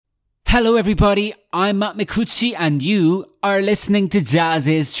Hello everybody, I'm Matt Micucci and you are listening to Jazz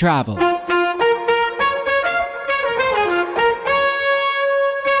is Travel.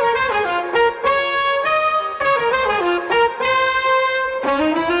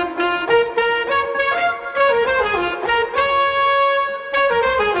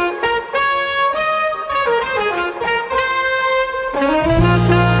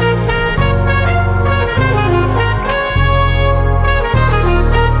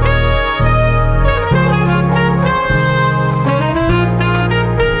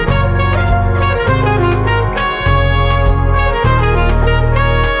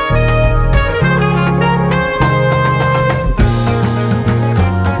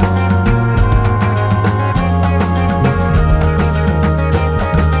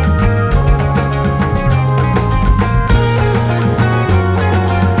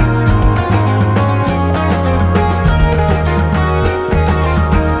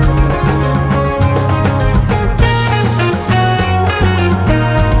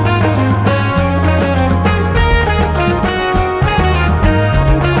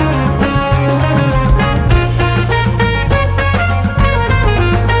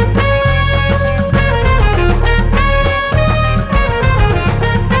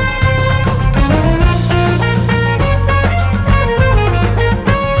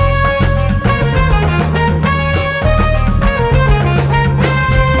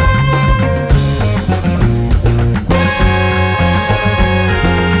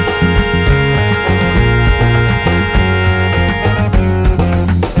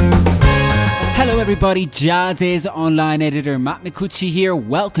 Everybody, Jazz is online editor Matt Micucci here,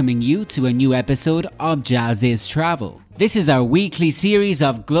 welcoming you to a new episode of Jazz is Travel. This is our weekly series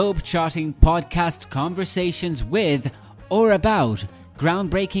of globe-trotting podcast conversations with or about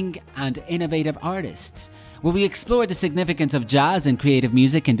groundbreaking and innovative artists, where we explore the significance of jazz and creative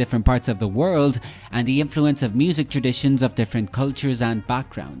music in different parts of the world and the influence of music traditions of different cultures and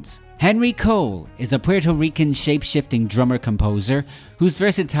backgrounds. Henry Cole is a Puerto Rican shape-shifting drummer-composer whose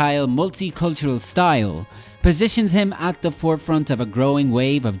versatile multicultural style positions him at the forefront of a growing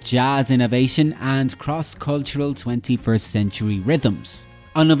wave of jazz innovation and cross-cultural 21st century rhythms.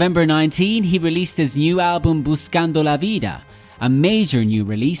 On November 19, he released his new album Buscando la Vida, a major new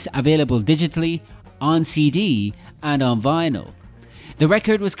release available digitally, on CD and on vinyl. The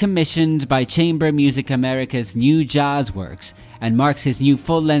record was commissioned by Chamber Music America's New Jazz Works and marks his new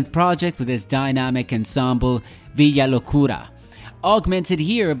full-length project with his dynamic ensemble Villa Locura, augmented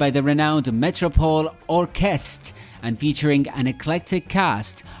here by the renowned Metropole Orchestre and featuring an eclectic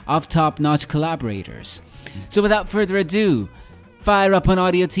cast of top-notch collaborators. So without further ado, fire up an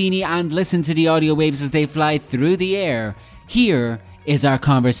Audio Teeny and listen to the audio waves as they fly through the air. Here is our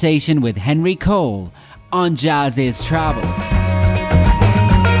conversation with Henry Cole on Jazz is Travel.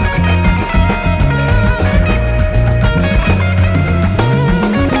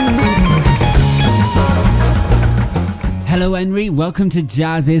 Hello Henry, welcome to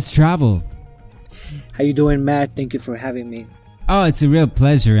Jazz is Travel. How you doing, Matt? Thank you for having me. Oh, it's a real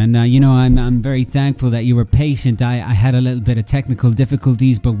pleasure, and I'm very thankful that you were patient. I had a little bit of technical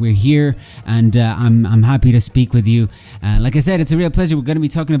difficulties, but we're here, and I'm happy to speak with you. Like I said, it's a real pleasure. We're going to be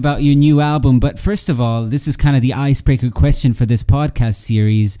talking about your new album, but first of all, this is kind of the icebreaker question for this podcast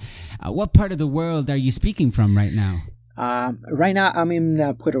series. What part of the world are you speaking from right now? Right now, I'm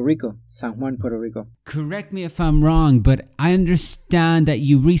in Puerto Rico, San Juan, Puerto Rico. Correct me if I'm wrong, but I understand that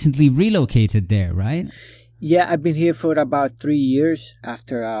you recently relocated there, right? Yeah, I've been here for about 3 years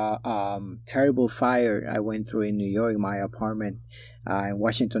after a terrible fire I went through in New York, my apartment in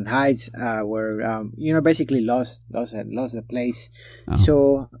Washington Heights, where basically lost the place. Oh.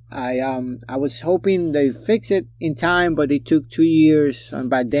 So I was hoping they fix it in time, but it took 2 years, and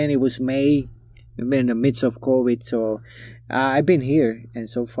by then it was May, in the midst of COVID. So I've been here, and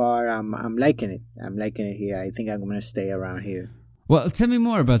so far I'm liking it. I'm liking it here. I think I'm gonna stay around here. Well, tell me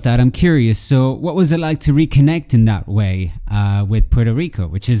more about that. I'm curious. So what was it like to reconnect in that way with Puerto Rico,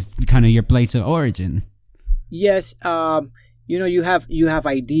 which is kind of your place of origin? Yes. You have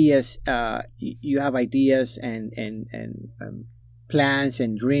ideas. You have ideas and plans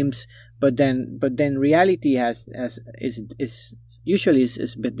and dreams, but then reality is usually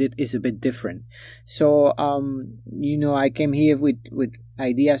a bit different. So I came here with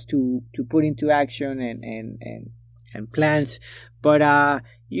ideas to put into action and plans, but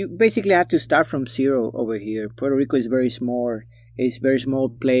you basically have to start from zero over here. Puerto Rico is very small. It's a very small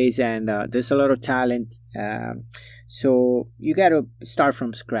place, and there's a lot of talent. So you got to start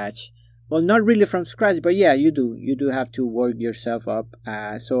from scratch. Well, not really from scratch, but yeah, you do have to work yourself up.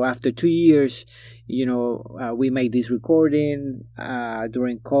 So after 2 years, we made this recording.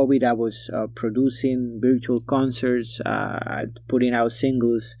 During COVID, I was producing virtual concerts, putting out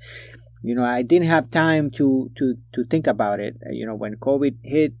singles. I didn't have time to think about it. When COVID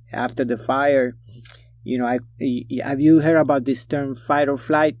hit after the fire, have you heard about this term fight or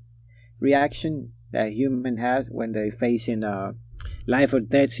flight reaction that human has when they're facing a life or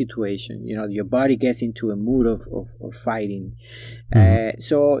death situation? Your body gets into a mood of fighting.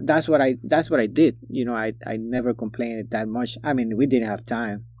 So that's what I did. I never complained that much. I mean, we didn't have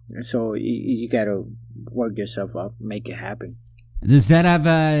time, so you gotta work yourself up, make it happen. Does that have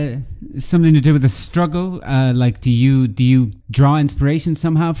something to do with the struggle? Like, do you draw inspiration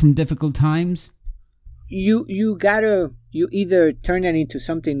somehow from difficult times? You either turn it into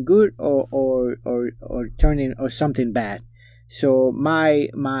something good or turn it or something bad. So my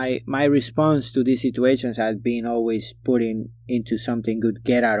response to these situations has been always putting into something good,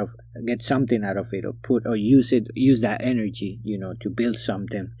 get something out of it, or use that energy, to build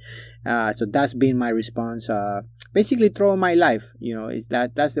something. So that's been my response. Basically throughout my life,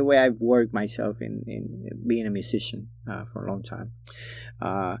 that's the way I've worked myself in being a musician for a long time.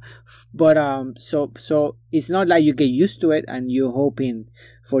 So it's not like you get used to it and you're hoping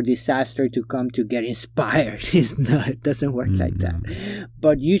for disaster to come to get inspired. It doesn't work like that.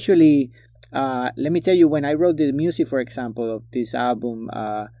 But usually, let me tell you, when I wrote the music, for example, of this album,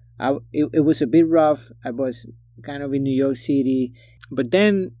 it was a bit rough. I was kind of in New York City, but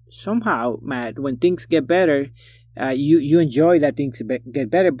then somehow, Matt, when things get better, you enjoy that things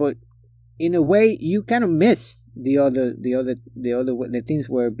get better, but in a way you kind of miss the things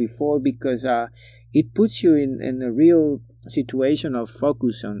were before, because it puts you in a real situation of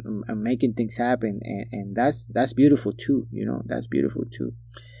focus on making things happen, and that's beautiful too. That's beautiful too.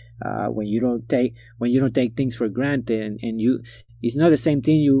 When you don't take things for granted, and it's not the same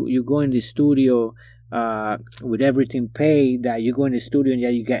thing. You go in the studio with everything paid, that you go in the studio and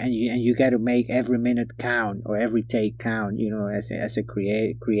you got to make every minute count or every take count, as a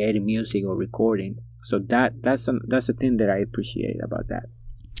creating music or recording. So that's a thing that I appreciate about that.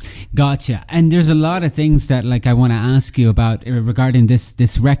 Gotcha. And there's a lot of things that I want to ask you about regarding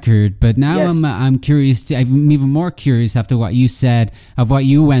this record, but now yes. I'm curious. I'm even more curious after what you said of what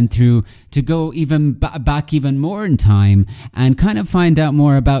you went through, to go even back even more in time and kind of find out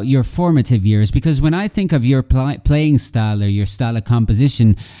more about your formative years. Because when I think of your playing style or your style of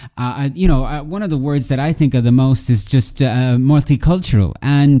composition, one of the words that I think of the most is just multicultural,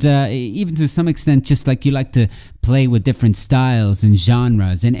 and even to some extent, just like you like to play with different styles and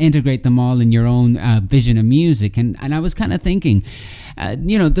genres and integrate them all in your own vision of music. And I was kind of thinking,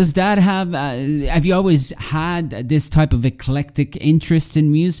 does that have you always had this type of eclectic interest in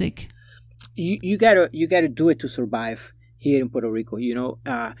music? You gotta do it to survive here in Puerto Rico.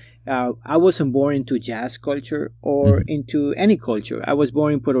 I wasn't born into jazz culture or into any culture. I was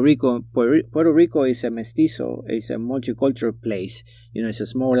born in Puerto Rico. Puerto Rico is a mestizo. It's a multicultural place. It's a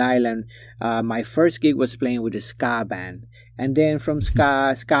small island. My first gig was playing with a ska band. And then from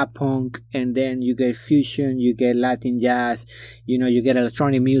ska punk, and then you get fusion, you get Latin jazz, you get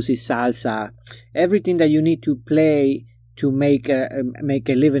electronic music, salsa, everything that you need to play to make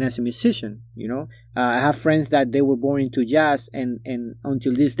a living as a musician. I have friends that they were born into jazz, and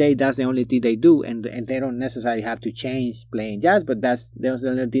until this day, that's the only thing they do, and they don't necessarily have to change playing jazz, but that's the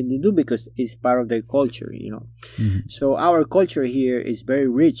only thing they do because it's part of their culture. So our culture here is very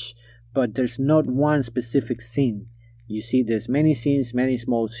rich, but there's not one specific scene. You see, there's many scenes, many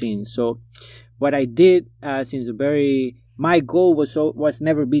small scenes. So what I did my goal was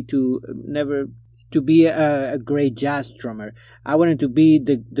never to be a great jazz drummer. I wanted to be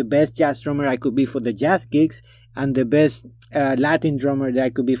the best jazz drummer I could be for the jazz gigs, and the best Latin drummer that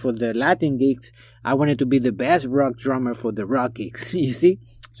I could be for the Latin gigs. I wanted to be the best rock drummer for the rock gigs. You see?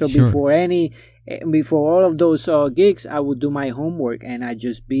 So sure. Before all of those gigs, I would do my homework, and I'd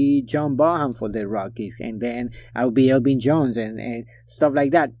just be John Bonham for the rock gigs, and then I would be Elvin Jones and stuff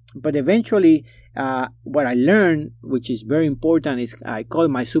like that. But eventually, what I learned, which is very important, is I call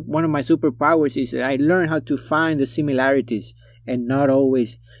it one of my superpowers, is that I learned how to find the similarities and not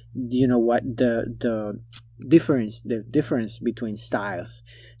always, the difference between styles.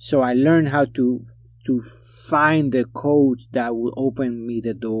 So I learned how to find the code that will open me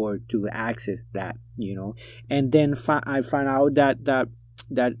the door to access that, and then I found out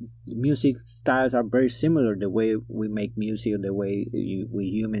that music styles are very similar. The way we make music, the way we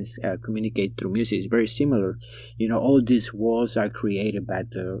humans communicate through music is very similar. All these worlds are created by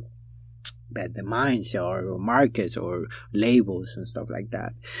the minds or markets or labels and stuff like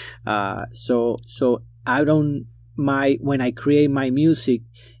that. So I don't, when I create my music,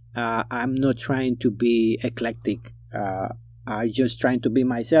 I'm not trying to be eclectic. I'm just trying to be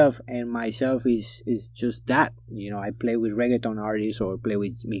myself, and myself is just that. I play with reggaeton artists or play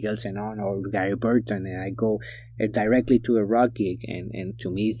with Miguel Zenon or Gary Burton, and I go directly to a rock gig, and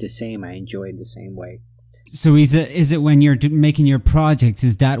to me it's the same. I enjoy it the same way. So is it when you're making your projects,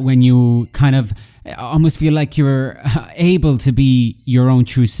 is that when you kind of almost feel like you're able to be your own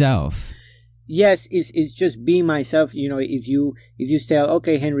true self? Yes, it's just being myself. If you say,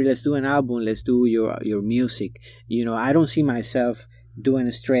 okay, Henry, let's do an album, let's do your music. I don't see myself doing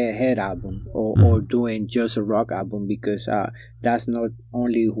a Straight Ahead album or doing just a rock album, because that's not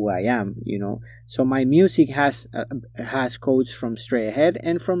only who I am. So my music has codes from Straight Ahead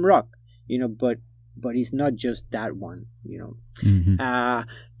and from rock. But it's not just that one.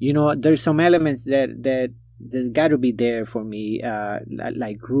 There's some elements that there's got to be there for me,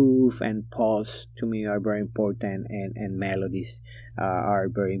 like groove and pulse to me are very important, and melodies are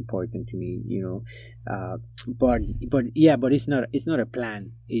very important to me. But it's not a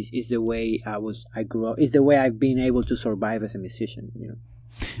plan. It's the way I grew up. It's the way I've been able to survive as a musician.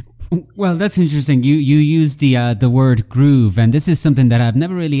 Well, that's interesting. You used the word groove, and this is something that I've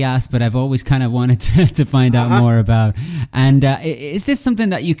never really asked, but I've always kind of wanted to find out more about. And is this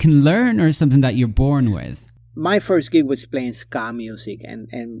something that you can learn, or something that you're born with? My first gig was playing ska music,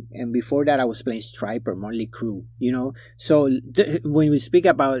 and before that I was playing Striper, Motley Crue, So when we speak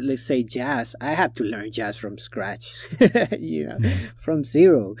about, let's say, jazz, I had to learn jazz from scratch, from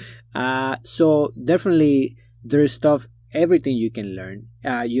zero. So definitely there's stuff, everything you can learn.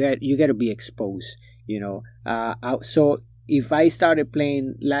 You got to be exposed, So if I started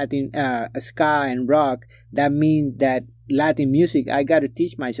playing Latin, ska and rock, that means that Latin music, I got to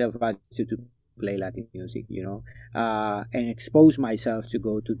teach myself how to play Latin music, and expose myself to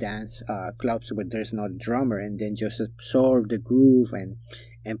go to dance clubs where there's not a drummer, and then just absorb the groove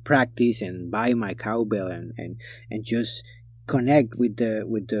and practice and buy my cowbell and just connect with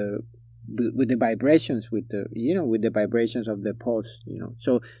the vibrations, with the vibrations of the pulse,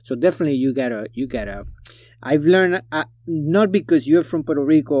 So definitely you gotta. I've learned, not because you're from Puerto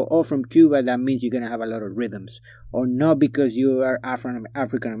Rico or from Cuba, that means you're going to have a lot of rhythms, or not because you are African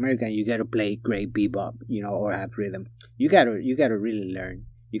American, you got to play great bebop, or have rhythm. You got to really learn.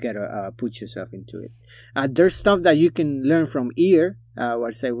 You got to put yourself into it. There's stuff that you can learn from ear.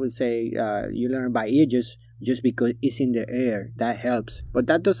 We'll say you learn by ear just because it's in the air. That helps. But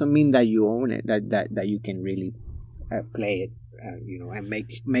that doesn't mean that you own it, that you can really play it, and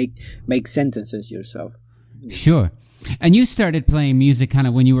make sentences yourself. Sure. And you started playing music kind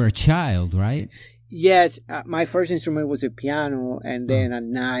of when you were a child, right? Yes, my first instrument was a piano, and then at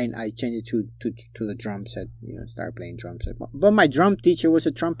 9 I changed it to the drum set. Started playing drum set. But my drum teacher was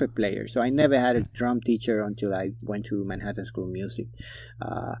a trumpet player, so I never had a drum teacher until I went to Manhattan School of Music.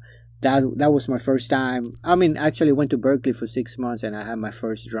 That was my first time. Actually went to Berkeley for 6 months, and I had my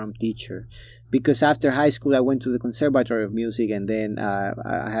first drum teacher, because after high school I went to the Conservatory of Music, and then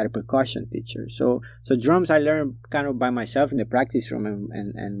I had a percussion teacher. So drums I learned kind of by myself in the practice room,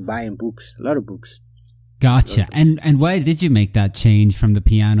 and buying books, a lot of books. Gotcha. And why did you make that change from the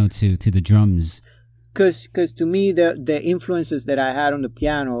piano to the drums? Because to me, the influences that I had on the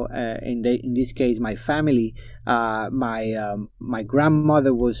piano, in this case my family, my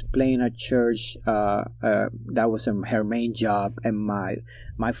grandmother was playing at church, that was her main job, and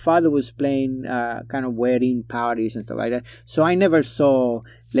my father was playing kind of wedding parties and stuff like that. So I never saw,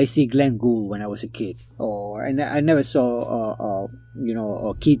 let's see, Glenn Gould when I was a kid, and I never saw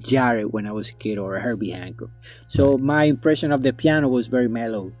Keith Jarrett when I was a kid, or Herbie Hancock. So my impression of the piano was very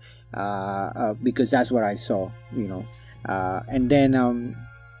mellow. Because that's what I saw, and then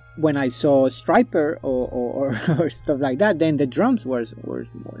when I saw Striper or stuff like that, then the drums were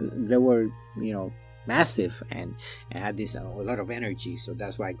massive and had this a lot of energy, so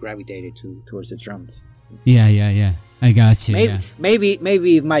that's why I gravitated towards the drums. Yeah. I got you. Maybe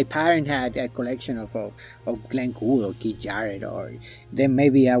if my parent had a collection of Glenn Gould or Keith Jarrett, then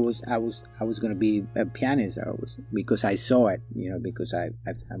maybe I was gonna be a pianist, because I saw it, because I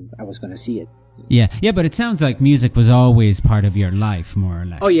was gonna see it. Yeah, but it sounds like music was always part of your life, more or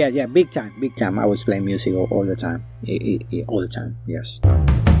less. Oh yeah, big time. I was playing music all the time, all the time. Yes.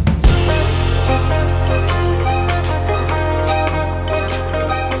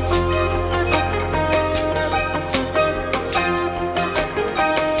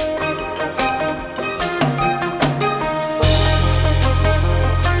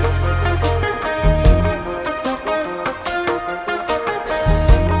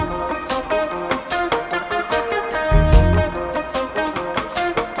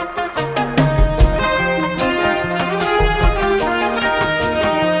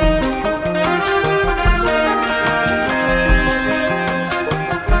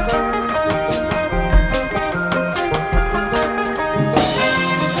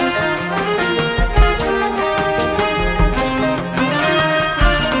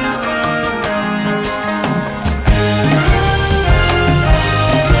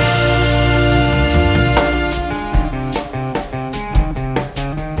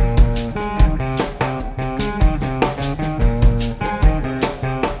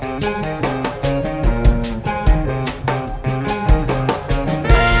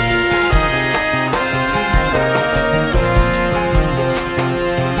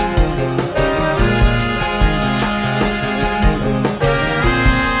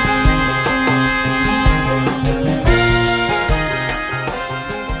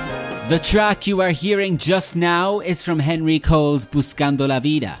 The track you are hearing just now is from Henry Cole's Buscando la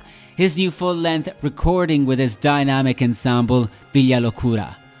Vida, his new full-length recording with his dynamic ensemble Villa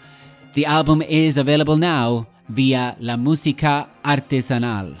Locura. The album is available now via La Música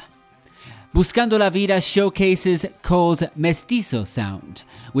Artesanal. Buscando la Vida showcases Cole's mestizo sound,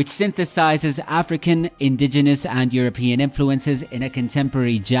 which synthesizes African, indigenous and European influences in a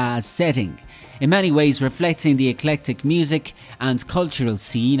contemporary jazz setting, in many ways reflecting the eclectic music and cultural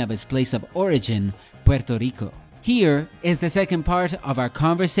scene of his place of origin, Puerto Rico. Here is the second part of our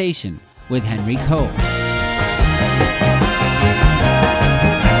conversation with Henry Cole.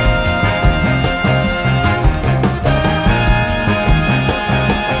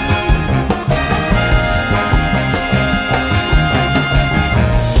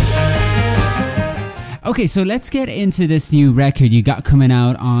 Okay, so let's get into this new record you got coming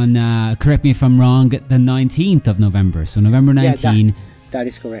out on, correct me if I'm wrong, the 19th of November. So November 19. Yeah, that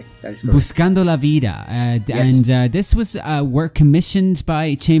is correct. That is correct. Buscando la Vida. Yes. And this was work commissioned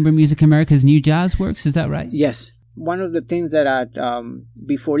by Chamber Music America's New Jazz Works, is that right? Yes. One of the things that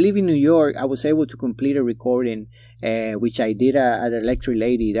before leaving New York, I was able to complete a recording, which I did at Electric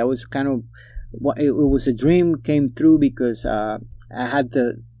Lady. That was kind of, it was a dream came through because I had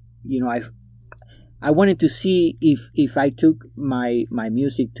the, I wanted to see if I took my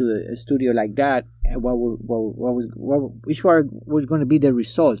music to a studio like that, which was going to be the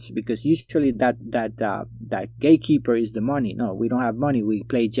results, because usually that gatekeeper is the money. No, we don't have money. We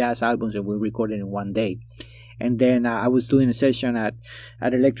play jazz albums and we record it in one day. And then I was doing a session at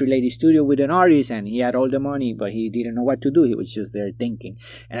Electric Lady Studio with an artist, and he had all the money, but he didn't know what to do. He was just there thinking.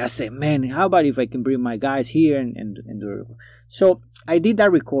 And I said, man, how about if I can bring my guys here and do it? So I did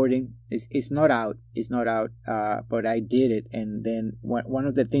that recording. It's not out. But I did it. And then one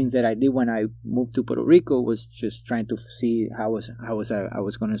of the things that I did when I moved to Puerto Rico was just trying to see how I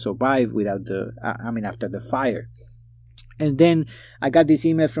was going to survive without after the fire. And then I got this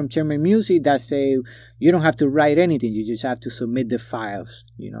email from Chamber Music that say, you don't have to write anything. You just have to submit the files,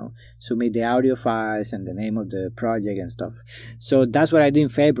 submit the audio files and the name of the project and stuff. So that's what I did in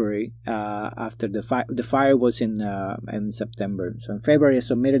February, after the fire was in September. So in February, I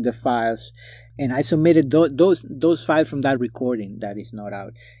submitted the files, and I submitted those files from that recording that is not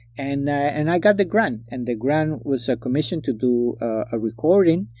out. And I got the grant, and the grant was a commission to do a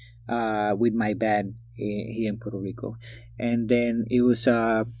recording, with my band here in Puerto Rico. And then it was,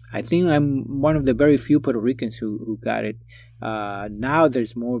 I think I'm one of the very few Puerto Ricans who got it. Now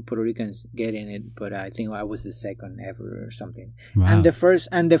there's more Puerto Ricans getting it, but I think I was the second ever or something. Wow. And the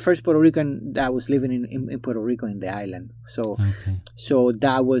first Puerto Rican that was living in Puerto Rico, in the island. So, okay. So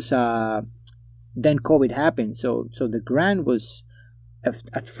that was, then COVID happened. So the grant was,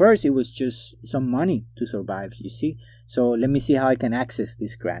 at first it was just some money to survive, you see. So let me see how I can access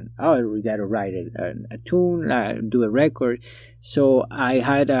this grant. Oh, we gotta write a tune, do a record. So I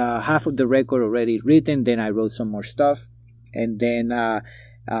had half of the record already written. Then I wrote some more stuff, and then I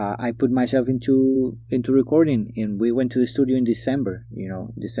put myself into recording, and we went to the studio in December,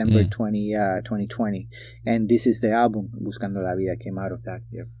 December 2020, and this is the album Buscando la Vida came out of that.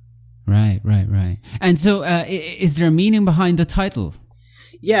 Yeah. Right. And so, is there a meaning behind the title?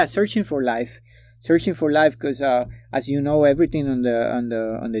 Yeah, searching for life, because as you know, everything on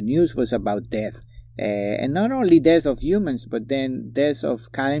the news was about death, and not only death of humans, but then death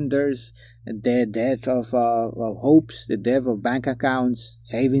of calendars, the death of hopes, the death of bank accounts,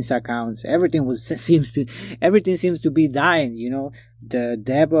 savings accounts. Everything seems to be dying. The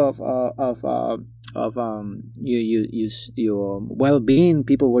death of your well-being.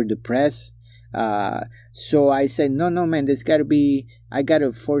 People were depressed. So I said, no, man, I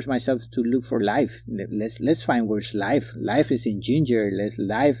gotta force myself to look for life. Let's find where's life. Life is in ginger.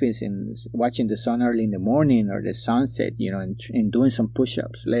 Life is in watching the sun early in the morning or the sunset, and doing some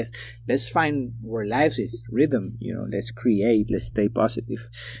push-ups. Let's find where life is, rhythm, let's create, let's stay positive,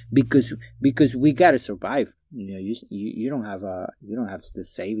 because we gotta survive. You don't have the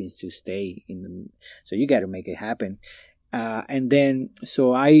savings to stay so you gotta make it happen. And then,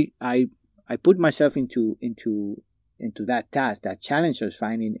 so I put myself into that task, that challenge of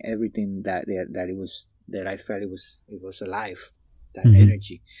finding everything that I felt it was alive, that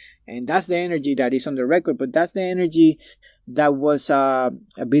energy. And that's the energy that is on the record, but that's the energy that was a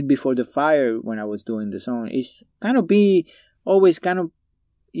bit before the fire when I was doing the song. It's kind of be always kind of,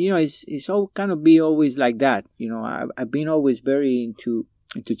 it's all kind of be always like that. I've been always very into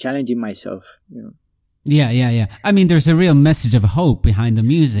challenging myself, Yeah. I mean, there's a real message of hope behind the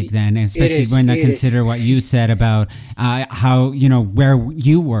music then, especially when I consider what you said about how, where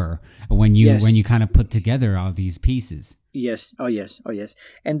you were when you kind of put together all these pieces. Yes. Oh yes. Oh yes.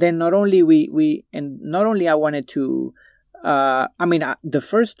 And then not only not only I wanted to, I mean, the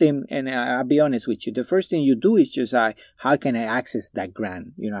first thing, and I'll be honest with you, the first thing you do is just, how can I access that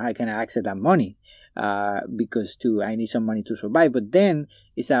grant? You know, how can I access that money? Because I need some money to survive. But then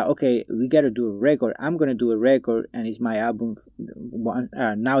it's okay, we got to do a record. I'm going to do a record, and it's my album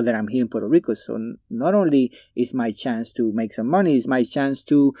now that I'm here in Puerto Rico. So not only is my chance to make some money, it's my chance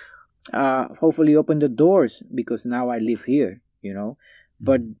to, hopefully open the doors, because now I live here, you know.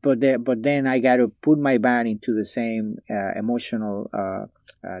 But then I got to put my band into the same emotional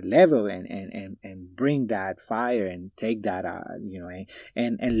level, and bring that fire, and take that, you know,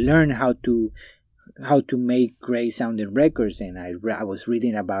 and learn how to make great sounding records. And I was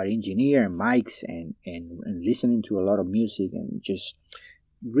reading about engineer and mics, and listening to a lot of music, and just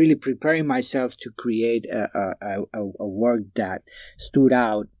really preparing myself to create a work that stood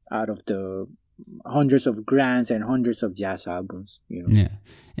out of the hundreds of grants and hundreds of jazz albums, you know.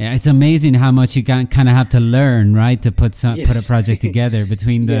 Yeah, it's amazing how much you kind of have to learn, right, to put a project together,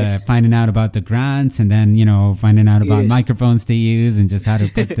 between the finding out about the grants, and then, you know, finding out about microphones to use, and just how to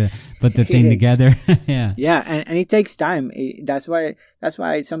put the thing together. And it takes time. That's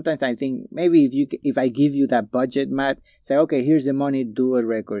why sometimes I think, maybe if I give you that budget, Matt, say, okay, here's the money, do a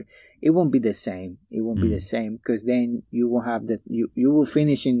record, it won't be the same. It won't be the same, because then you will have you will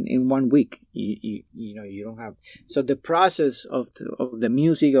finish in 1 week. You know, you don't have. So the process of the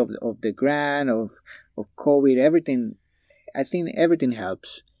music, of the grant, of COVID, everything, I think everything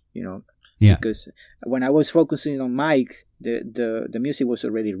helps, you know. Yeah. Because when I was focusing on mics, the music was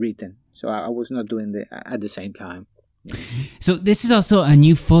already written, so I was not doing at the same time. So this is also a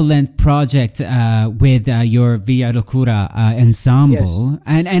new full-length project with your Villa Locura ensemble,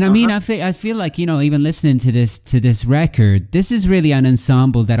 and I mean, I feel like, you know, even listening to this record, this is really an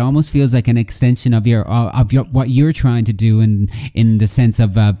ensemble that almost feels like an extension of your what you're trying to do in the sense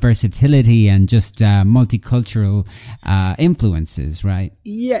of versatility and just multicultural influences, right?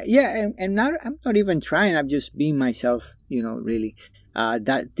 Yeah, and I'm not even trying. I'm just being myself, you know. Really,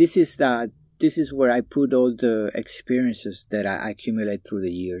 this is where I put all the experiences that I accumulate through the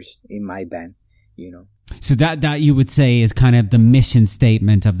years in my band, you know. So that you would say is kind of the mission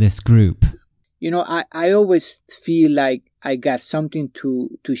statement of this group. You know, I always feel like I got something to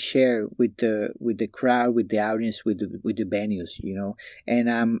share with the crowd, with the audience, with the venues, you know.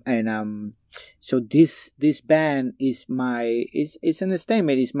 And so this band is it's an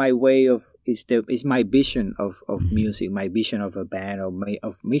statement. It's my way of, it's my vision of music, my vision of a band,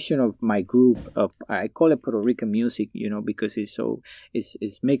 of mission of my group. I call it Puerto Rican music, you know, because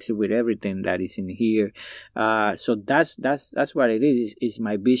it's mixed with everything that is in here. So that's what it is. It's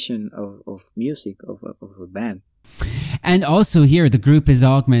my vision of music, of a band. And also here, the group is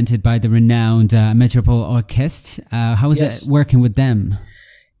augmented by the renowned Metropole Orchestre. How was it working with them?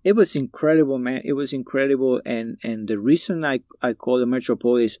 It was incredible, man. It was incredible. And the reason I call the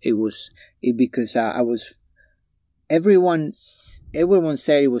Metropole is because I was, everyone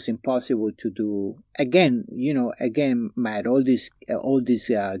said it was impossible to do. Again, Matt, all this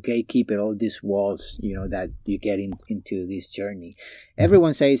gatekeeper, all these walls, you know, that you get into this journey.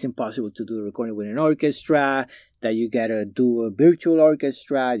 Everyone says it's impossible to do a recording with an orchestra, that you gotta do a virtual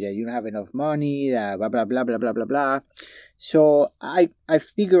orchestra, that you don't have enough money, blah, blah, blah, blah, blah, blah, blah. So I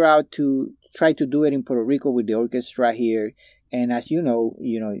figure out to try to do it in Puerto Rico with the orchestra here. And as you know,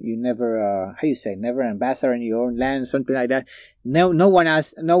 you never, never ambassador in your own land, something like that. No one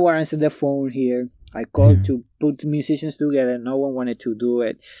answered the phone here. I called to put musicians together. No one wanted to do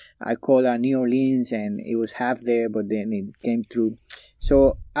it. I called New Orleans, and it was half there, but then it came through.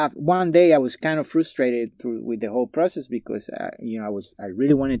 So one day I was kind of frustrated with the whole process, because I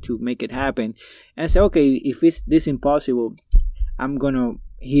really wanted to make it happen, and I said, okay, if it's this impossible, I'm gonna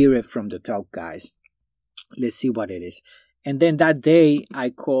hear it from the top guys. Let's see what it is. And then that day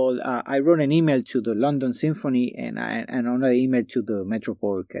I wrote an email to the London Symphony and another email to the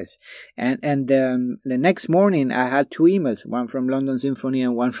Metropole Orchestra. And the next morning I had 2 emails, one from London Symphony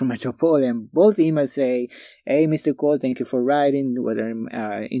and one from Metropole. And both emails say, hey, Mr. Cole, thank you for writing, what an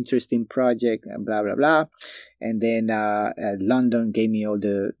interesting project, blah, blah, blah. And then, London gave me all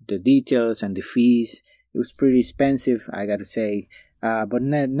the details and the fees. It was pretty expensive, I gotta say, but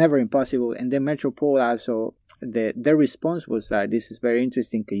never impossible. And then Metropole also, their response was that this is very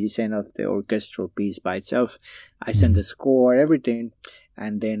interesting. Can you send off the orchestral piece by itself? I sent the score, everything.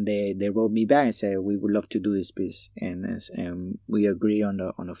 and then they wrote me back and said we would love to do this piece, and we agree on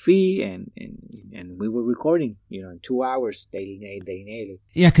a fee, and we were recording, in 2 hours. They nailed it.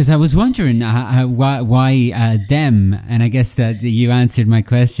 Yeah, because I was wondering why them, and I guess that you answered my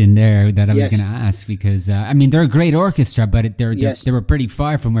question there that I was going to ask, because I mean, they're a great orchestra, but they were pretty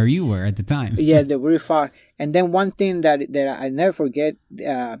far from where you were at the time. Yeah, they were very far. And then one thing that I never forget,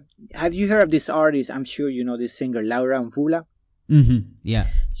 have you heard of this artist? I'm sure you know this singer, Laura Mvula. Mm-hmm. Yeah.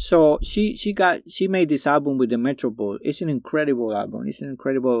 So she made this album with the Metropole. It's an incredible album.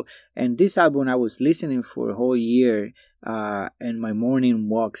 And this album I was listening for a whole year, in my morning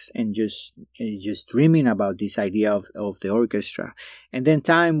walks, and just dreaming about this idea of the orchestra. And then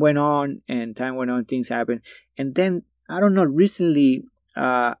time went on, things happened. And then, I don't know, recently,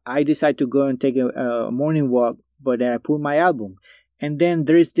 I decided to go and take a morning walk, but I put my album. And then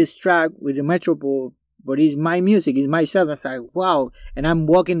there is this track with the Metropole, but it's my music, it's myself. I was like, wow. And I'm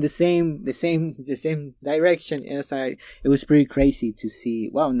walking the same direction. And it was pretty crazy to see,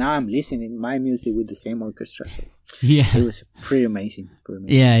 wow, now I'm listening my music with the same orchestra. So yeah, it was pretty amazing.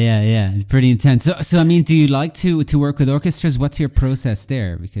 Yeah. It's pretty intense. So I mean, do you like to work with orchestras? What's your process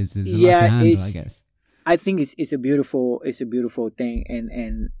there? Because there's a lot to handle, I guess. I think it's a beautiful thing,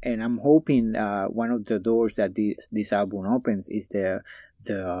 and I'm hoping one of the doors that this album opens is the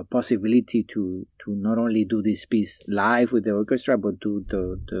possibility to not only do this piece live with the orchestra, but do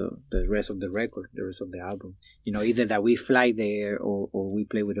the rest of the record, the rest of the album. Either that we fly there or we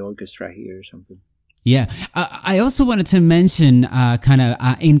play with the orchestra here or something. Yeah. I also wanted to mention,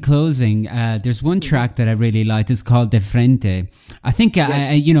 in closing, there's one track that I really liked. It's called De Frente. I think,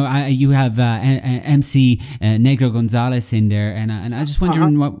 you have, MC, Negro Gonzalez in there. And I was just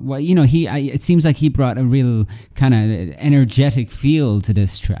wondering what it seems like he brought a real kind of energetic feel to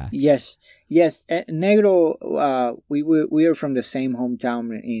this track. Yes. Negro, we are from the same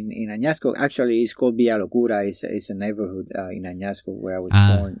hometown in Añasco. Actually, it's called Villa Locura. It's a neighborhood, in Añasco where I was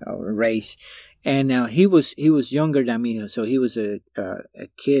born or raised. And he was younger than me, so he was a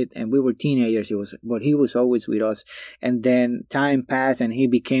kid, and we were teenagers. But he was always with us. And then time passed, and he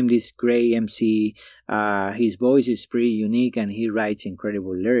became this great MC. His voice is pretty unique, and he writes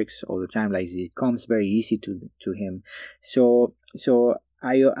incredible lyrics all the time. Like, it comes very easy to him. So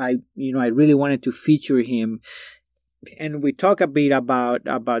I really wanted to feature him. And we talk a bit about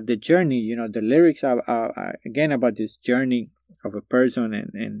the journey. The lyrics are again about this journey of a person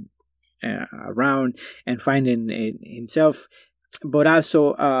and around and finding himself, but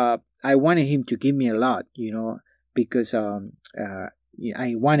also I wanted him to give me a lot, because I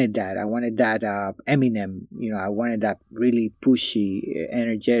wanted that Eminem, I wanted that really pushy,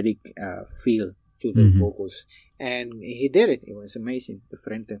 energetic feel to the vocals, and he did it. It was amazing. De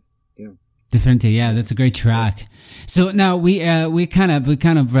Frente. Different, yeah, that's a great track. So now we kind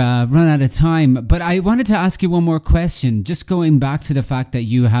of run out of time, but I wanted to ask you one more question. Just going back to the fact that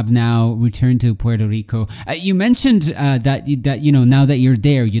you have now returned to Puerto Rico, you mentioned that now that you're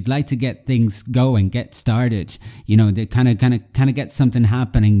there, you'd like to get things going, get started. To kind of get something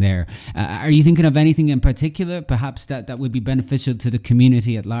happening there. Are you thinking of anything in particular, perhaps that would be beneficial to the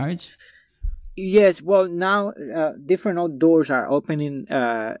community at large? Yes, well, now different doors are opening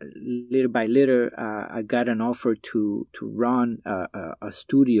little by little. I got an offer to run a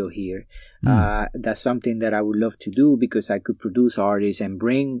studio here. That's something that I would love to do, because I could produce artists and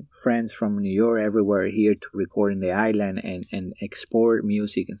bring friends from New York everywhere here to record in the island and export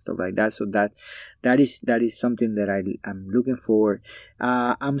music and stuff like that. So that is something that I'm looking for.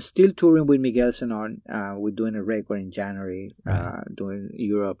 I'm still touring with Miguel Senón. We're doing a record in January, doing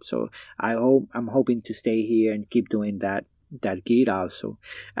Europe. So I'm hoping to stay here and keep doing that gig also.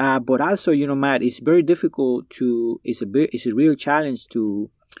 But also, Matt, it's very difficult it's a real challenge to,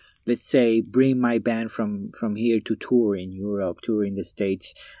 let's say, bring my band from here to tour in Europe, tour in the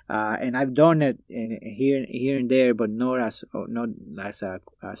States. And I've done it here and there, but not as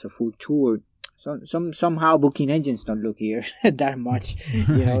a full tour. So somehow booking agents don't look here that much.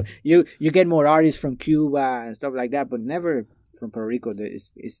 You get more artists from Cuba and stuff like that, but never from Puerto Rico.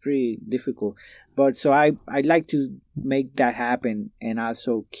 It's pretty difficult. But so I'd like to make that happen, and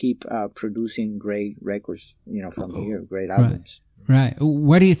also keep producing great records, from here, great albums. Right.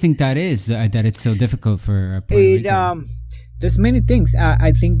 What do you think that is, that it's so difficult for Puerto Rico? There's many things.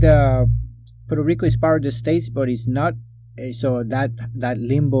 I think Puerto Rico is part of the States, but it's not. So that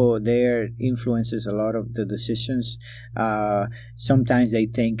limbo there influences a lot of the decisions. Sometimes they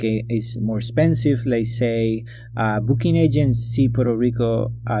think it's more expensive. Let's say, booking agents see Puerto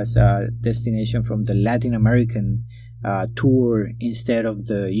Rico as a destination from the Latin American tour instead of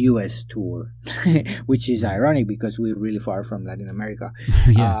the US tour, which is ironic because we're really far from Latin America.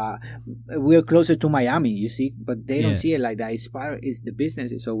 Yeah. We're closer to Miami, you see, but they don't Yeah. see it like that. It's the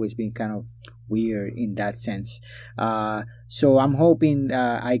business has always been kind of weird in that sense. So I'm hoping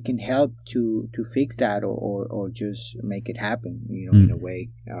I can help to fix that, or just make it happen, in a way,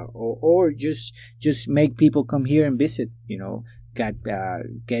 or just make people come here and visit, get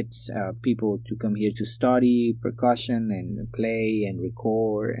people to come here to study percussion and play and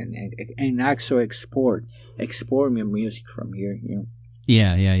record and actually export your music from here.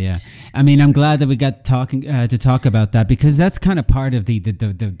 Yeah. I mean, I'm glad that we got to talk about that, because that's kind of part of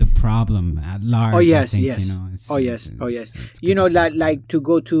the problem at large. Oh yes, I think, yes. It's Like to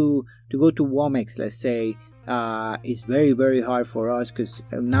go to Womex, let's say. It's very, very hard for us, because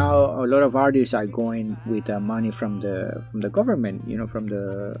now a lot of artists are going with money from the government, from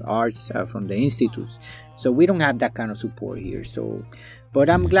the arts, from the institutes. So we don't have that kind of support here. So, but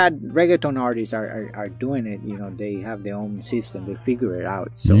I'm glad reggaeton artists are doing it. They have their own system. They figure it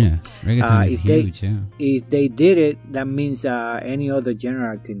out. So yeah, reggaeton is huge. If they did it, that means any other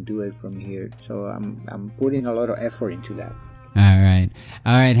genre can do it from here. So I'm putting a lot of effort into that.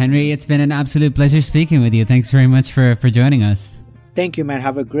 All right, Henry. It's been an absolute pleasure speaking with you. Thanks very much for joining us. Thank you, man.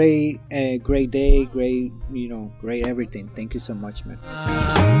 Have a great day, great everything. Thank you so much, man.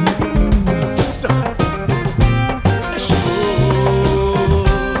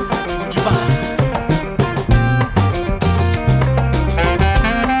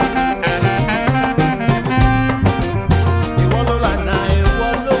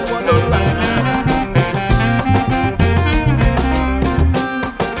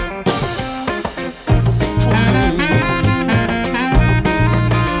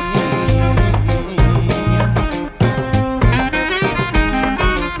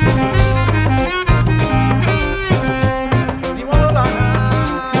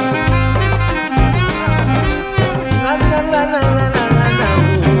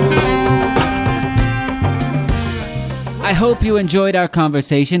 I hope you enjoyed our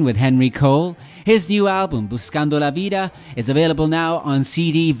conversation with Henry Cole. His new album, Buscando la Vida, is available now on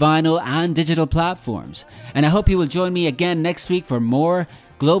CD, vinyl and digital platforms. And I hope you will join me again next week for more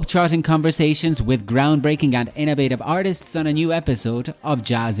globe-trotting conversations with groundbreaking and innovative artists on a new episode of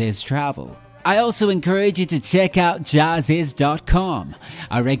Jazz is Travel. I also encourage you to check out jazziz.com,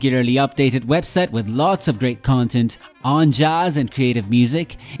 a regularly updated website with lots of great content on jazz and creative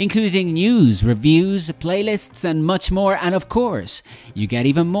music, including news, reviews, playlists and much more. And of course, you get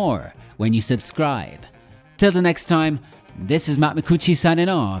even more when you subscribe. Till the next time, this is Matt Micucci signing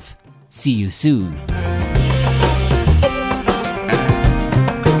off. See you soon.